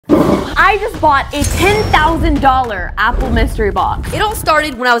I just bought a $10,000 Apple mystery box. It all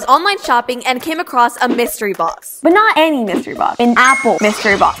started when I was online shopping and came across a mystery box. But not any mystery box, an Apple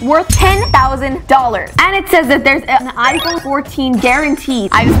mystery box worth $10,000. And it says that there's an iPhone 14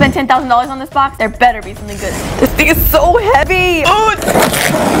 guaranteed. I just spent $10,000 on this box. There better be something good. This thing is so heavy. Oh,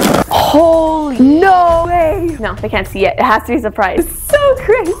 holy, no way. No, they can't see it. It has to be a surprise. It's so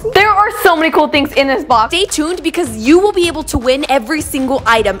crazy. There are so many cool things in this box. Stay tuned because you will be able to win every single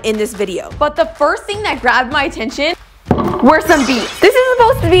item in this video. But the first thing that grabbed my attention were some beats. This is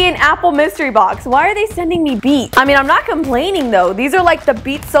supposed to be an Apple mystery box. Why are they sending me beats? I mean, I'm not complaining though. These are like the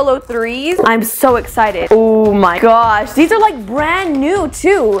Beats Solo 3s. I'm so excited. Oh my gosh. These are like brand new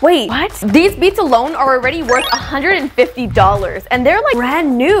too. Wait, what? These beats alone are already worth $150 and they're like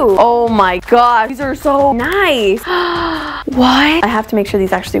brand new. Oh my gosh. These are so nice. What? I have to make sure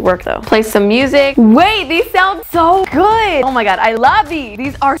these actually work though. Play some music. Wait, these sound so good. Oh my god, I love these.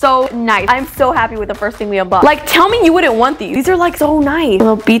 These are so nice. I'm so happy with the first thing we unboxed. Like, tell me you wouldn't want these. These are like so nice.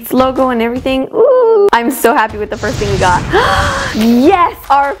 Little Beats logo and everything. Ooh. I'm so happy with the first thing we got. Yes,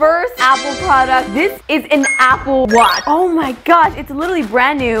 our first Apple product. This is an Apple Watch. Oh my gosh, it's literally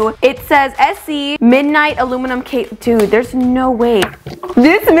brand new. It says SE Midnight Aluminum Case. Dude, there's no way.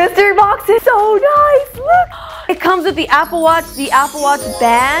 This mystery box is so nice. Look. It comes with the Apple Watch, the Apple Watch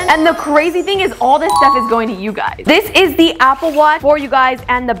band, and the crazy thing is all this stuff is going to you guys. This is the Apple Watch for you guys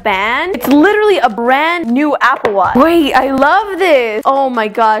and the band. It's literally a brand new Apple Watch. Wait, I love this. Oh my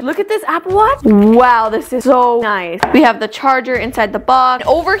gosh, look at this Apple Watch. Wow, this is so nice. We have the charger inside the box.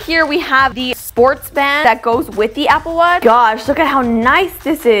 Over here we have the sports band that goes with the Apple Watch. Gosh, look at how nice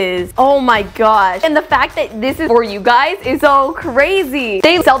this is. Oh my gosh. And the fact that this is for you guys is so crazy.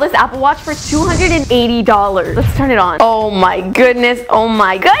 They sell this Apple Watch for $280. Let's turn it on. Oh my goodness. Oh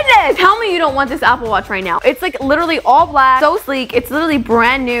my goodness. Tell me you don't want this Apple Watch right now. It's like literally all black, so sleek. It's literally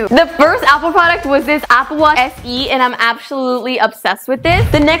brand new. The first Apple product was this Apple Watch SE and I'm absolutely obsessed with this.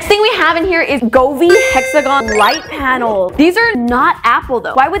 The next thing we have in here is Govee Hexagon light panels. These are not Apple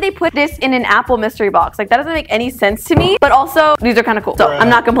though. Why would they put this in an Apple mystery box? Like that doesn't make any sense to me, but also these are kind of cool. So I'm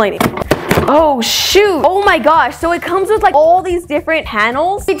not complaining. Oh shoot. Oh my gosh. So it comes with like all these different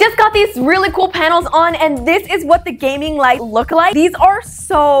panels. We just got these really cool panels on and this is what the gaming lights look like. These are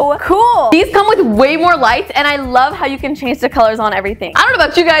so cool. These come with way more lights and I love how you can change the colors on everything. I don't know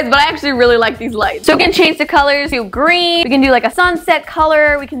about you guys, but I actually really like these lights. So we can change the colors to green. We can do like a sunset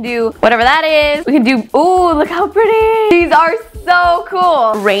color. We can do whatever that is. We can do, ooh, look how pretty. These are so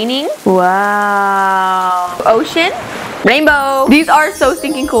cool. Raining. Wow. Ocean. Rainbow. These are so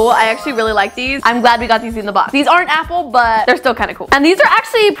stinking cool. I actually really like these. I'm glad we got these in the box. These aren't Apple, but they're still kind of cool. And these are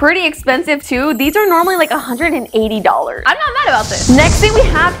actually pretty expensive too. These are normally like $180. I'm not mad about this. Next thing we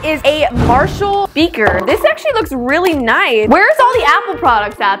have is a Marshall speaker. This actually looks really nice. Where's all the Apple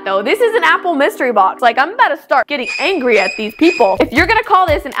products at though? This is an Apple mystery box. Like I'm about to start getting angry at these people. If you're gonna call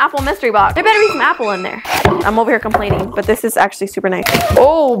this an Apple mystery box, there better be some Apple in there. I'm over here complaining, but this is actually super nice.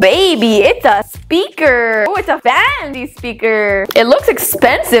 Oh baby, it's a speaker. Oh, it's a fancy speaker. It looks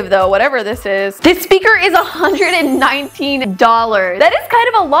expensive though, whatever this is. This speaker is $119. That is kind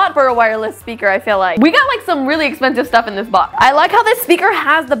of a lot for a wireless speaker, I feel like. We got like some really expensive stuff in this box. I like how this speaker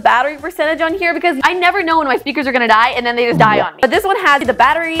has the battery percentage on here because I never know when my speakers are gonna die and then they just die on me. But this one has the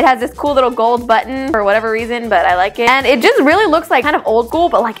battery. It has this cool little gold button for whatever reason, but I like it. And it just really looks like kind of old school,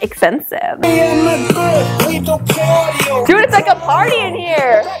 but like expensive. Dude, it's like a party in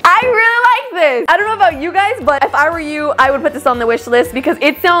here. I really like this. I don't know about you guys, but if I were you, I would put this on the wish list because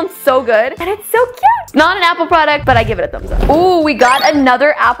it sounds so good and it's so cute. It's not an Apple product, but I give it a thumbs up. Ooh, we got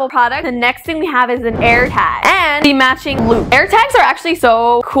another Apple product. The next thing we have is an AirTag and the matching loop. AirTags are actually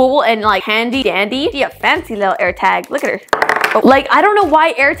so cool and like handy dandy. See a fancy little AirTag. Look at her. Oh, like, I don't know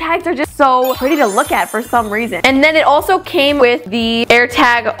why AirTags are just so pretty to look at for some reason. And then it also came with the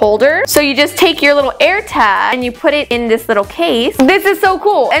AirTag holder. So you just take your little AirTag and you put it in this little case. This is so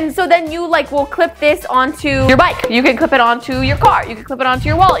cool. And so then you like will clip this onto your bike. You can clip it onto your car. You can clip it onto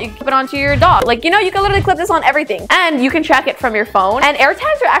your wallet. You can clip it onto your dog. Like, you know, you can literally clip this on everything. And you can track it from your phone. And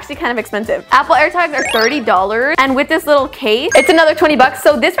AirTags are actually kind of expensive. Apple AirTags are $30. And with this little case, it's another 20 bucks.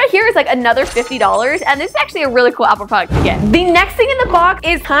 So this right here is like another $50. And this is actually a really cool Apple product to get. The next thing in the box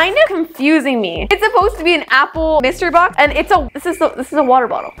is kind of confusing me. It's supposed to be an Apple mystery box, and this is a water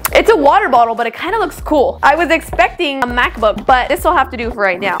bottle. It's a water bottle, but it kind of looks cool. I was expecting a MacBook, but this will have to do for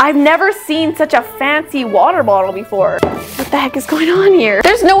right now. I've never seen such a fancy water bottle before. What the heck is going on here?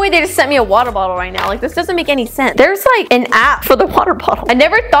 There's no way they just sent me a water bottle right now. Like, this doesn't make any sense. There's like an app for the water bottle. I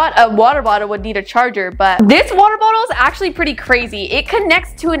never thought a water bottle would need a charger, but this water bottle is actually pretty crazy. It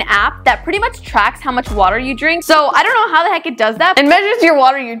connects to an app that pretty much tracks how much water you drink. So I don't know how the heck it does that and measures your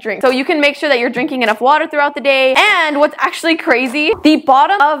water you drink. So you can make sure that you're drinking enough water throughout the day. And what's actually crazy, the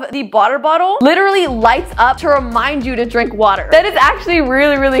bottom of the water bottle literally lights up to remind you to drink water. That is actually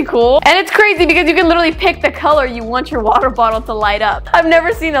really, really cool. And it's crazy because you can literally pick the color you want your water bottle to light up. I've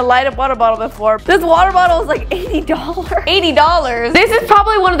never seen a light up water bottle before. This water bottle is like $80. $80. This is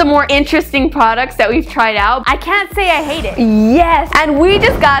probably one of the more interesting products that we've tried out. I can't say I hate it. Yes. And we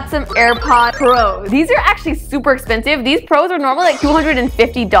just got some AirPods Pros. These are actually super expensive. These Pros are normally like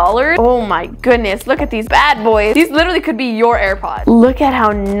 $250. Oh my goodness. Look at these bad boys. These literally could be your AirPods. Look at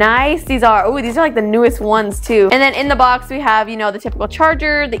how nice these are. Oh, these are like the newest ones too. And then in the box we have, you know, the typical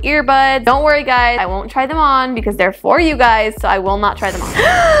charger, the earbuds. Don't worry guys, I won't try them on because they're for you guys, so I will not try them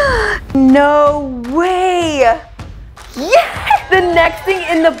on. No way! Yes! The next thing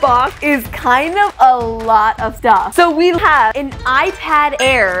in the box is kind of a lot of stuff. So we have an iPad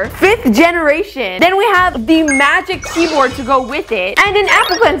Air, 5th generation. Then we have the Magic Keyboard to go with it, and an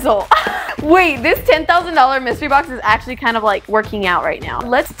Apple Pencil. Wait, this $10,000 mystery box is actually kind of like working out right now.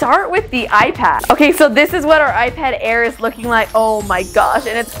 Let's start with the iPad. Okay, so this is what our iPad Air is looking like. Oh my gosh,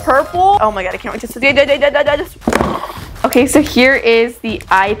 and it's purple. Oh my god, I can't wait to see. Okay, so here is the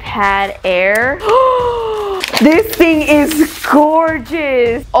iPad Air. This thing is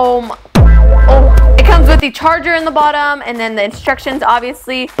gorgeous. Oh my. Oh, it comes with the charger in the bottom and then the instructions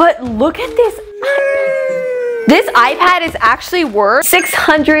obviously. But look at this iPad. This iPad is actually worth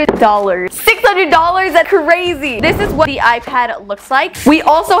 $600. $600, that's crazy. This is what the iPad looks like. We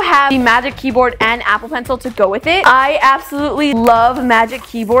also have the Magic Keyboard and Apple Pencil to go with it. I absolutely love Magic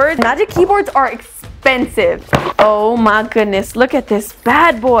Keyboards. Magic Keyboards are expensive. Oh my goodness, look at this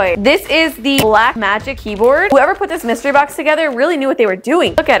bad boy. This is the black Magic Keyboard. Whoever put this mystery box together really knew what they were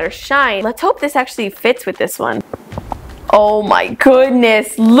doing. Look at her shine. Let's hope this actually fits with this one. Oh my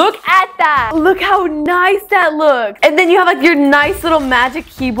goodness, look at that. Look how nice that looks. And then you have like your nice little Magic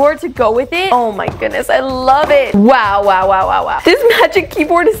Keyboard to go with it. Oh my goodness, I love it. Wow, wow, wow, wow, wow. This Magic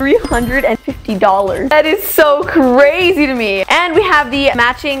Keyboard is $350. That is so crazy to me. And we have the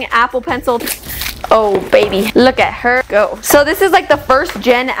matching Apple Pencil. Oh baby, look at her go. So this is like the 1st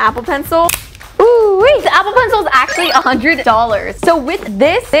gen Apple Pencil. Ooh, wait, the Apple Pencil is actually $100. So with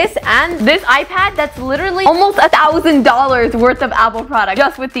this, and this iPad, that's literally almost $1,000 worth of Apple product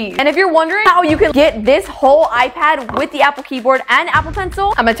just with these. And if you're wondering how you can get this whole iPad with the Apple Keyboard and Apple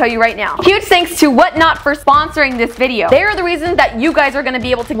Pencil, I'm gonna tell you right now. Huge thanks to Whatnot for sponsoring this video. They are the reason that you guys are gonna be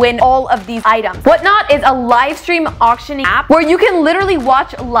able to win all of these items. Whatnot is a live stream auctioning app where you can literally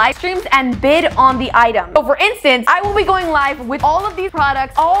watch live streams and bid on the items. So for instance, I will be going live with all of these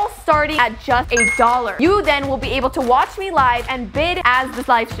products, all starting at just $1. You then will be able to watch me live and bid as this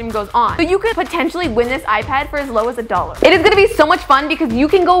live stream goes on. So you could potentially win this iPad for as low as $1. It is going to be so much fun because you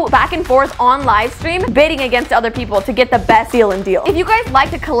can go back and forth on live stream bidding against other people to get the best deal and deal. If you guys like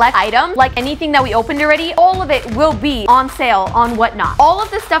to collect items, like anything that we opened already, all of it will be on sale on Whatnot. All of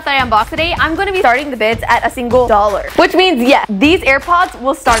the stuff that I unboxed today, I'm going to be starting the bids at a single $1. Which means, yes, these AirPods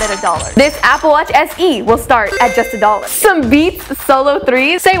will start at $1. This Apple Watch SE will start at just $1. Some Beats Solo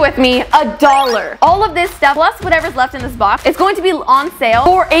 3s, say with me, $1. All of this stuff, plus whatever's left in this box, is going to be on sale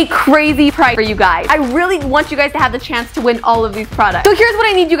for a crazy price for you guys. I really want you guys to have the chance to win all of these products. So here's what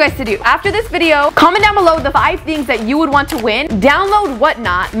I need you guys to do. After this video, comment down below the 5 things that you would want to win. Download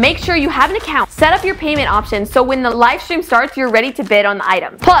Whatnot. Make sure you have an account. Set up your payment options so when the live stream starts, you're ready to bid on the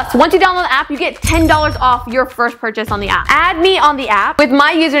items. Plus, once you download the app, you get $10 off your first purchase on the app. Add me on the app with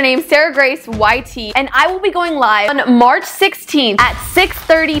my username, SarahGrace YT, and I will be going live on March 16th at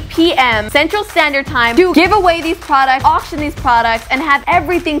 6:30 p.m. Central Standard Time to give away these products, auction these products, and have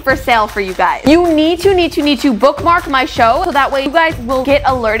everything for sale for you guys. You need to bookmark my show so that way you guys will get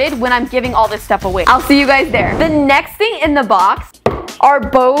alerted when I'm giving all this stuff away. I'll see you guys there. The next thing in the box are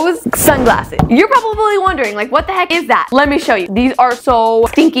Bose sunglasses. You're probably wondering, like, what the heck is that? Let me show you. These are so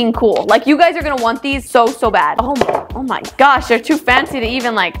stinking cool. Like, you guys are gonna want these so bad. Oh my gosh, they're too fancy to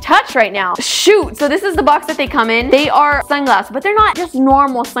even like touch right now. Shoot, so this is the box that they come in. They are sunglasses, but they're not just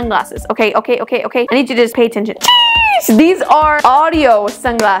normal sunglasses. Okay. I need you to just pay attention. Jeez, these are audio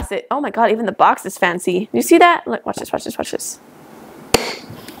sunglasses. Oh my god, even the box is fancy. You see that? Look, watch this.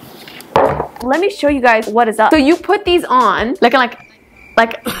 Let me show you guys what is up. So you put these on, looking like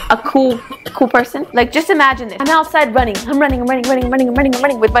a cool person. Like, just imagine this. I'm outside running. I'm running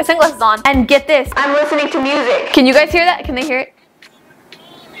with my sunglasses on. And get this, I'm listening to music. Can you guys hear that? Can they hear it?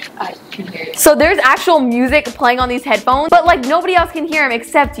 I can hear it. So there's actual music playing on these headphones, but like nobody else can hear them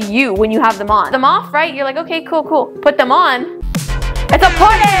except you when you have them on. Them off, right? You're like, okay, cool. Put them on. It's a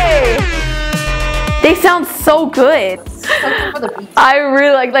party! They sound so good. Something for the beach. I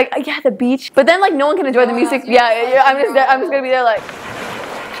really like yeah, the beach. But then like no one can enjoy the music. Yeah, I'm just gonna be there like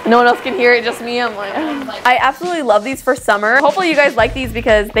no one else can hear it, just me. I'm like, I absolutely love these for summer. Hopefully you guys like these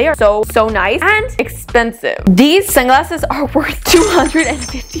because they are so nice and expensive. These sunglasses are worth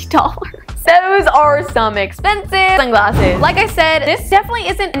 $250. Those are some expensive sunglasses. Like I said, this definitely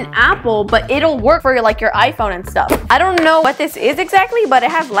isn't an Apple, but it'll work for like your iPhone and stuff. I don't know what this is exactly, but it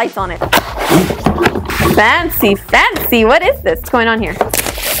has lights on it. Fancy, fancy. What is this? What's going on here?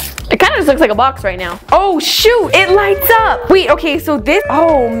 It kind of just looks like a box right now. Oh shoot, it lights up. Wait, okay, so this,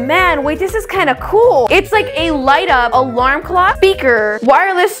 oh man, wait, this is kind of cool. It's like a light up alarm clock, speaker,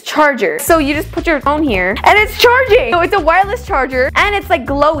 wireless charger. So you just put your phone here and it's charging. So it's a wireless charger and it's like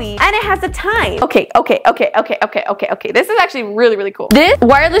glowy and it has a time. Okay. This is actually really cool. This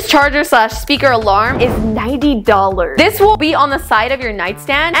wireless charger slash speaker alarm is $90. This will be on the side of your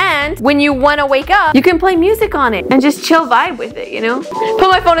nightstand, and when you want to wake up, you can play music on it and just chill vibe with it, you know? Put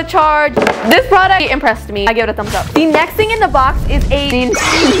my phone to charge. This product impressed me. I give it a thumbs up. The next thing in the box is a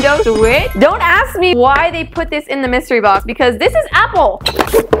Nintendo Switch. Don't ask me why they put this in the mystery box because this is Apple.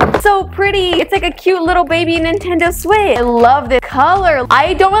 So pretty. It's like a cute little baby Nintendo Switch. I love this color.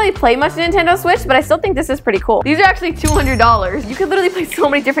 I don't really play much Nintendo Switch, but I still think this is pretty cool. These are actually $200. You could literally play so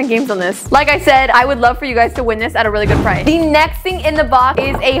many different games on this. Like I said, I would love for you guys to win this at a really good price. The next thing in the box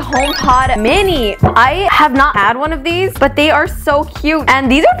is a HomePod Mini. I have not had one of these, but they are so cute.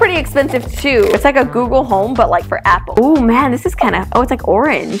 And these are pretty expensive too. It's like a Google Home, but like for Apple. Oh man, this is kind of, oh, it's like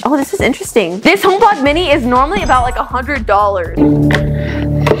orange. Oh, this is interesting. This HomePod Mini is normally about like $100.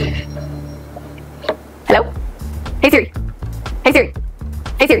 Hello? Hey Siri. Hey Siri.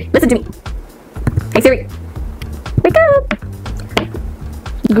 Hey Siri, listen to me. Hey Siri. Wake up.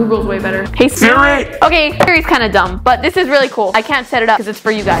 Google's way better. Hey Siri. Okay, Siri's kind of dumb, but this is really cool. I can't set it up because it's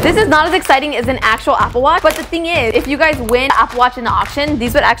for you guys. This is not as exciting as an actual Apple Watch, but the thing is, if you guys win Apple Watch in the auction,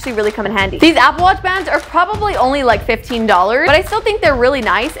 these would actually really come in handy. These Apple Watch bands are probably only like $15, but I still think they're really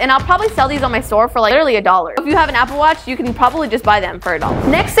nice, and I'll probably sell these on my store for like literally $1. If you have an Apple Watch, you can probably just buy them for $1.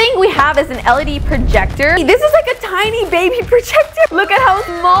 Next thing we have is an LED projector. This is like a tiny baby projector. Look at how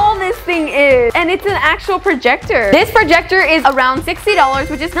small this thing is, and it's an actual projector. This projector is around $60,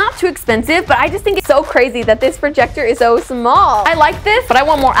 which is not too expensive, but I just think it's so crazy that this projector is so small. I like this, but I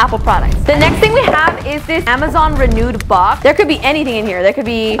want more Apple products. The next thing we have is this Amazon renewed box. There could be anything in here. There could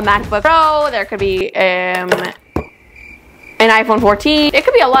be a MacBook Pro, there could be an iPhone 14. It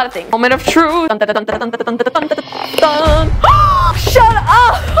could be a lot of things. Moment of truth. Dun, dun, dun, dun, dun, dun, dun, dun, dun. Shut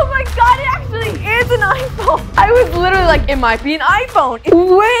up! Oh my god, it actually is an iPhone. I was literally like, it might be an iPhone.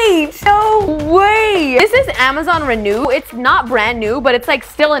 Wait, no way. This is Amazon Renew. It's not brand new, but it's like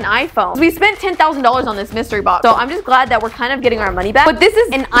still an iPhone. We spent $10,000 on this mystery box, so I'm just glad that we're kind of getting our money back. But this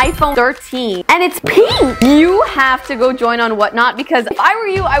is an iPhone 13, and it's pink. You have to go join on Whatnot, because if I were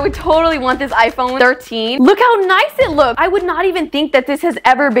you, I would totally want this iPhone 13. Look how nice it looks. I would not even think that this has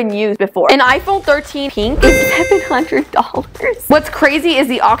ever been used before. An iPhone 13 pink is $700. What's crazy is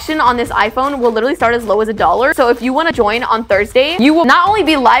the auction on this iPhone will literally start as low as $1. So if you want to join on Thursday, you will not only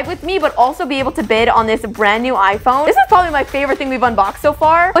be live with me, but also be able to bid on this brand new iPhone. This is probably my favorite thing we've unboxed so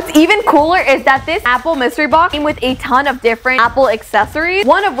far. What's even cooler is that this Apple mystery box came with a ton of different Apple accessories,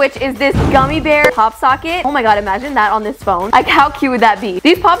 one of which is this gummy bear pop socket. Oh my god, imagine that on this phone. Like, how cute would that be?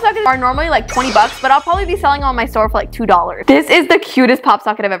 These pop sockets are normally like 20 bucks, but I'll probably be selling on my store for like $2. This is the cutest pop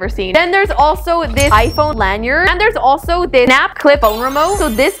socket I've ever seen. Then there's also this iPhone lanyard, and there's also this snap clip phone remote. So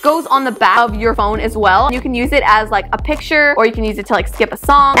this goes on the back of your phone as well. You can use it as like a picture, or you can use it to like skip a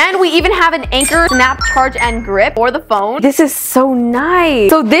song. And we even have an Anchor snap charge and grip for the phone. This is so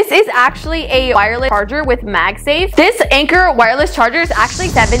nice. So this is actually a wireless charger with MagSafe. This Anchor wireless charger is actually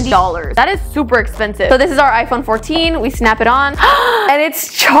 $70. That is super expensive. So this is our iPhone 14. We snap it on and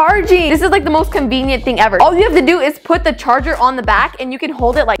it's charging. This is like the most convenient thing ever. All you have to do is put the charger on the back and you can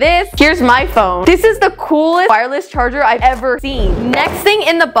hold it like this. Here's my phone. This is the coolest wireless charger I've ever seen. Next thing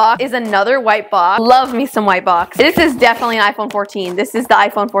in the box is another white box. Love me some white box. This is definitely an iPhone 14. This is the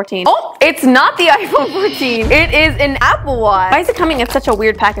iPhone 14. Oh, it's not the iPhone 14. It is an Apple Watch. Why is it coming in such a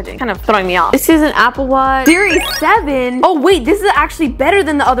weird packaging? Kind of throwing me off. This is an Apple Watch Series 7. Oh wait, this is actually better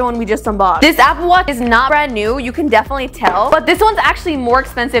than the other one we just unboxed. This Apple Watch is not brand new. You can definitely tell, but this one's actually more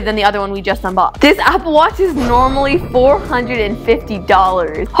expensive than the other one we just unboxed. This Apple Watch is normally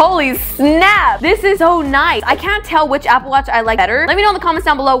 $450. Holy snap. This is so nice. I can't tell which Apple Watch I like better. Let me know in the comments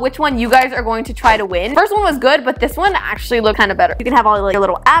down below which one you guys are going to try to win. First one was good, but this one actually looked kind of better. You can have all like, your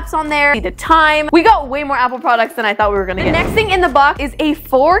little apps on there, see the time. We got way more Apple products than I thought we were gonna get. The next thing in the box is a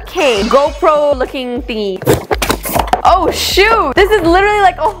 4K GoPro looking thingy. Oh shoot, this is literally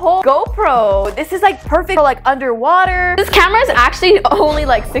like a whole GoPro. This is like perfect for like underwater. This camera is actually only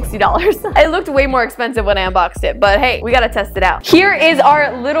like $60. It looked way more expensive when I unboxed it, but hey, we gotta test it out. Here is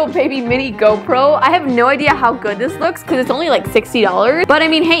our little baby mini GoPro. I have no idea how good this looks because it's only like $60. But I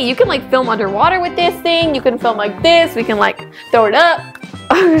mean, hey, you can like film underwater with this thing. You can film like this. We can like throw it up.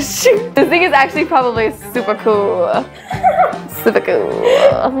 Oh shoot. This thing is actually probably super cool. Super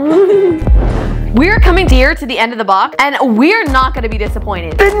cool. We're coming here to the end of the box, and we're not gonna be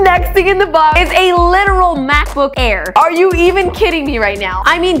disappointed. The next thing in the box is a literal MacBook Air. Are you even kidding me right now?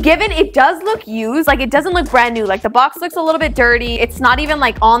 I mean, given it does look used, like it doesn't look brand new. Like the box looks a little bit dirty. It's not even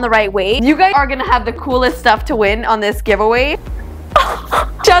like on the right way. You guys are gonna have the coolest stuff to win on this giveaway.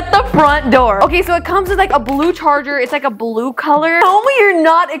 Shut the front door. Okay, so it comes with like a blue charger. It's like a blue color. Tell me you're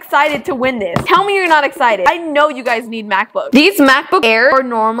not excited to win this. Tell me you're not excited. I know you guys need MacBooks. These MacBook Air are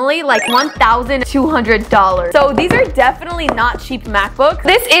normally like $1,200. So these are definitely not cheap MacBooks.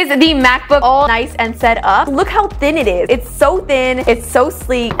 This is the MacBook all nice and set up. Look how thin it is. It's so thin, it's so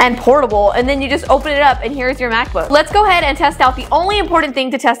sleek and portable. And then you just open it up and here's your MacBook. Let's go ahead and test out. The only important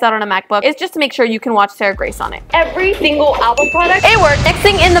thing to test out on a MacBook is just to make sure you can watch SarahGrace on it. Every single Apple product, it works. Next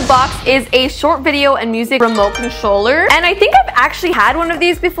thing in the box is a short video and music remote controller. And I think I've actually had one of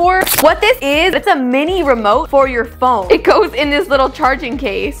these before. What this is, it's a mini remote for your phone. It goes in this little charging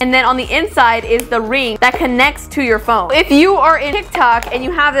case. And then on the inside is the ring that connects to your phone. If you are in TikTok and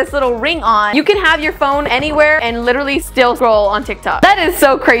you have this little ring on, you can have your phone anywhere and literally still scroll on TikTok. That is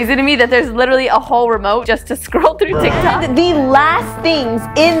so crazy to me that there's literally a whole remote just to scroll through TikTok. The last things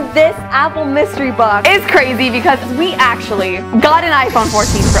in this Apple mystery box is crazy because we actually got an iPhone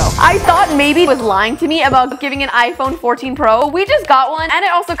 14 Pro. I thought maybe it was lying to me about giving an iPhone 14 Pro. We just got one, and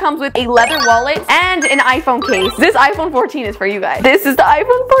it also comes with a leather wallet and an iPhone case. This iPhone 14 is for you guys. This is the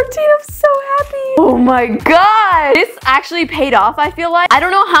iPhone 14. I'm so happy. Oh my god. This actually paid off, I feel like. I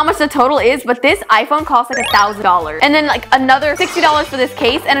don't know how much the total is, but this iPhone costs like $1,000. And then like another $60 for this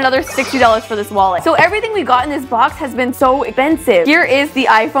case and another $60 for this wallet. So everything we got in this box has been so expensive. Here is the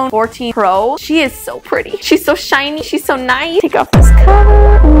iPhone 14 Pro. She is so pretty. She's so shiny. She's so nice. Take off this cover.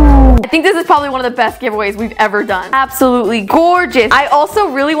 Ooh. I think this is probably one of the best giveaways we've ever done. Absolutely gorgeous. I also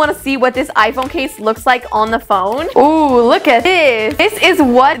really want to see what this iPhone case looks like on the phone. Ooh, look at this. This is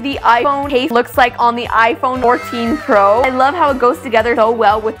what the iPhone case looks like on the iPhone 14 Pro. I love how it goes together so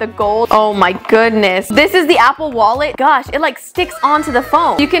well with the gold. Oh my goodness. This is the Apple Wallet. Gosh, it like sticks onto the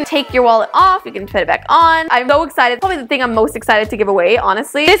phone. You can take your wallet off. You can put it back on. I'm so excited. Probably the thing I'm most excited to give away,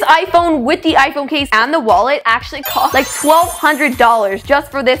 honestly. This iPhone with the iPhone case and the wallet actually cost like $1,200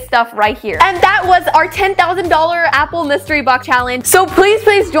 just for this stuff right here. And that was our $10,000 Apple Mystery Box Challenge. So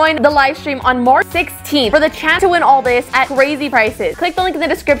please join the live stream on March 16th for the chance to win all this at crazy prices. Click the link in the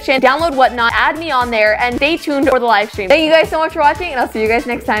description, download Whatnot, add me on there, and stay tuned for the live stream. Thank you guys so much for watching, and I'll see you guys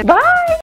next time. Bye!